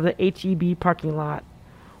Cassandras of the H-E-B parking lot.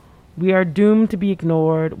 We are doomed to be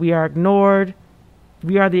ignored. We are ignored.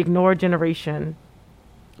 We are the ignored generation,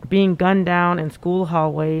 being gunned down in school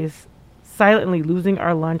hallways, silently losing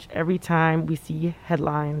our lunch every time we see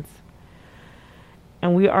headlines.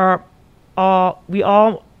 And we all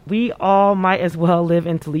might as well live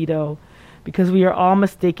in Toledo, because we are all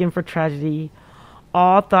mistaken for tragedy,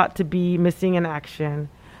 all thought to be missing in action,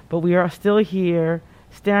 but we are still here,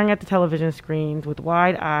 staring at the television screens with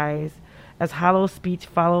wide eyes as hollow speech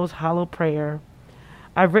follows hollow prayer.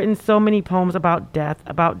 I've written so many poems about death,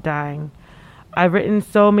 about dying. I've written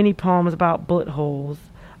so many poems about bullet holes,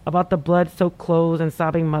 about the blood-soaked clothes and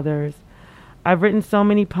sobbing mothers. I've written so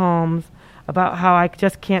many poems about how I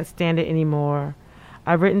just can't stand it anymore.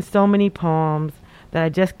 I've written so many poems that I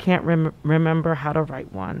just can't remember how to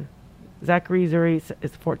write one. Zachary Suri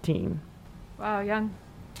is 14. Wow, young.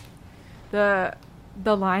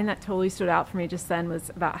 The line that totally stood out for me just then was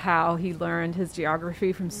about how he learned his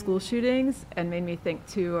geography from school shootings, and made me think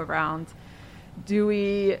too around,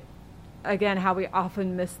 how we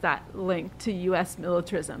often miss that link to U.S.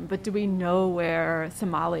 militarism, but do we know where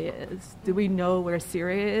Somalia is? Do we know where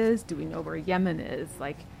Syria is? Do we know where Yemen is?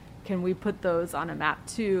 Like, can we put those on a map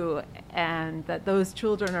too? And that those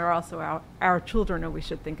children are also our children, or we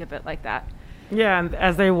should think of it like that. Yeah, and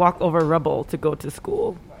as they walk over rubble to go to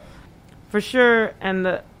school. For sure, and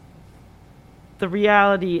the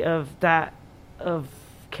reality of that, of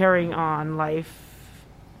carrying on life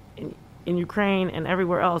in Ukraine and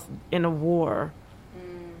everywhere else in a war,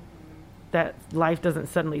 that life doesn't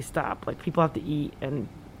suddenly stop. Like, people have to eat and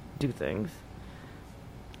do things.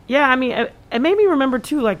 Yeah, I mean, it made me remember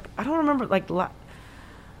too, like, I don't remember, like,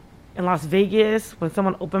 in Las Vegas when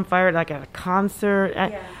someone opened fire, like, at a concert.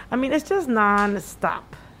 Yeah. I mean, it's just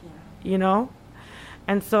non-stop, you know?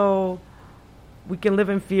 And so we can live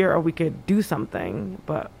in fear or we could do something,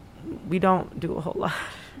 but we don't do a whole lot.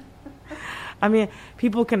 I mean,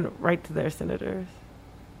 people can write to their senators.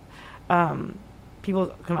 People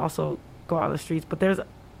can also go out on the streets, but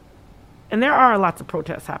there are lots of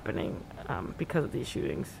protests happening because of these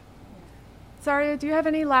shootings. Saria, do you have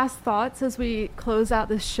any last thoughts as we close out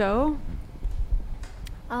this show?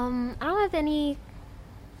 I don't have any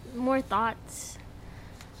more thoughts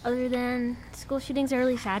other than school shootings are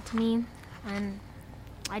really sad to me, and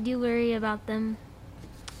I do worry about them.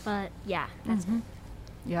 But yeah, that's it.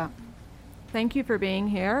 Yeah. Thank you for being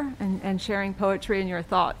here and sharing poetry and your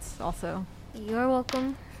thoughts also. You're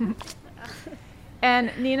welcome.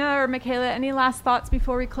 And Nina or Michaela, any last thoughts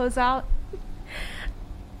before we close out?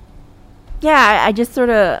 Yeah, I just sort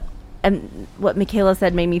of, and what Michaela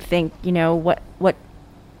said made me think, you know, what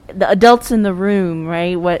the adults in the room,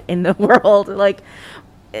 right? What in the world, like,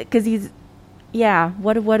 because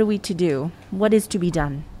what are we to do? What is to be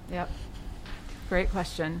done? Yep. Great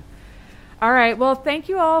question. All right. Well, thank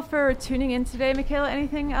you all for tuning in today. Michaela,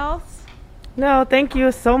 anything else? No, thank you.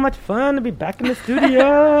 It's so much fun to be back in the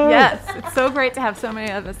studio. Yes. It's so great to have so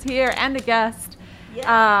many of us here and a guest.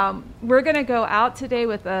 Yeah. We're going to go out today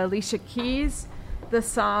with Alicia Keys, the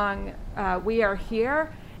song We Are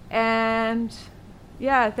Here. And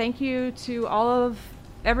yeah, thank you to all of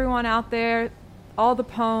everyone out there, all the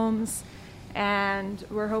poems. And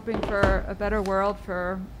we're hoping for a better world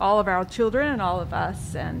for all of our children and all of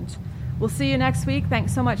us. And we'll see you next week.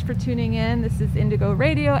 Thanks so much for tuning in. This is Indigo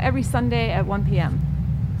Radio every Sunday at 1 p.m.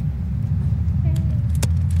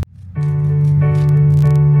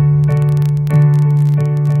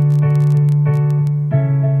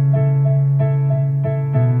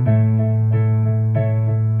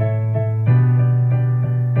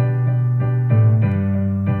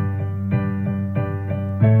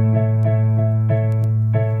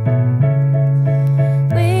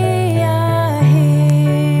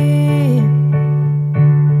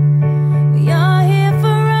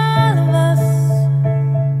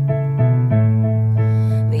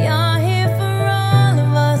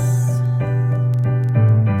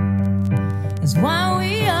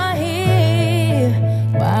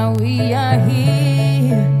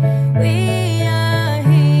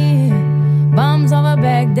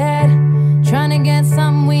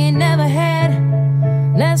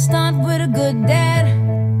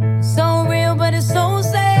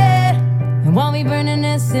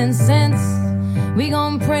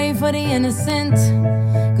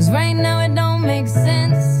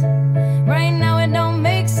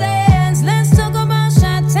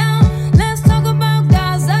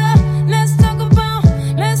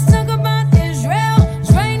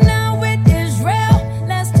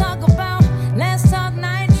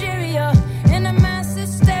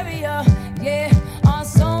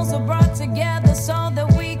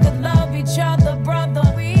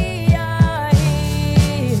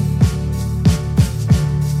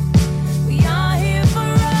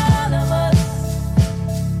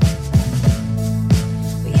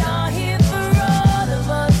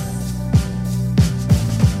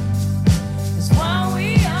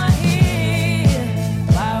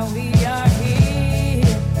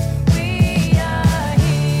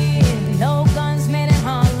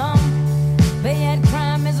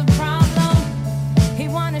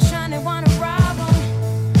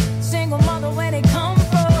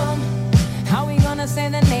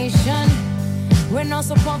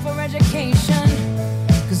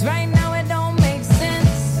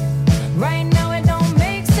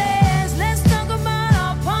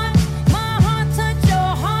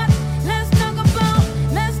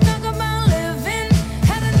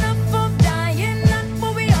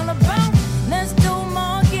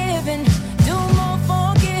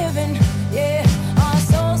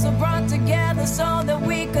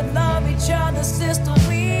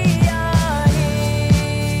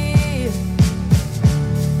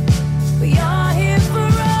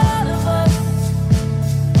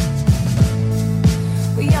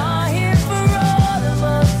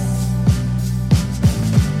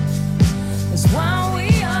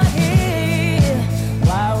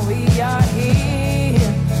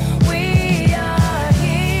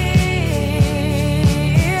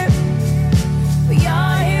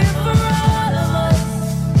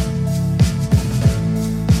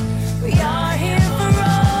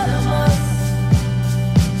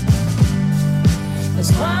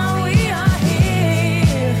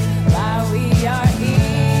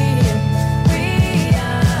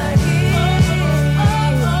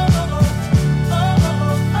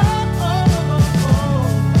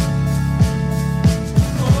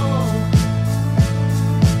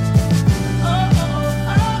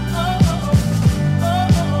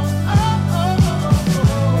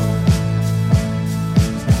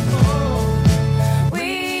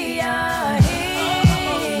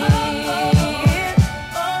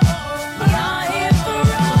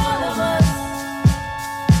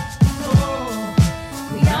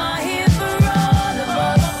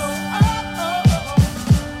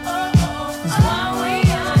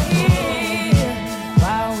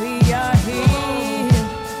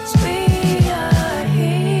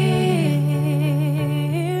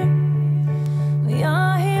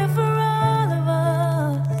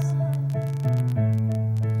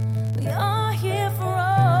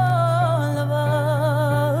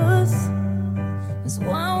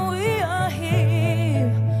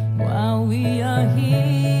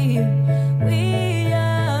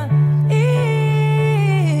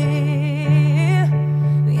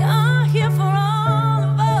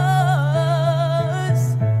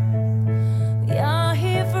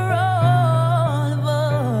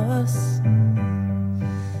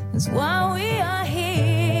 That's why we are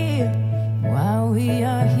here, why we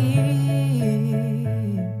are here.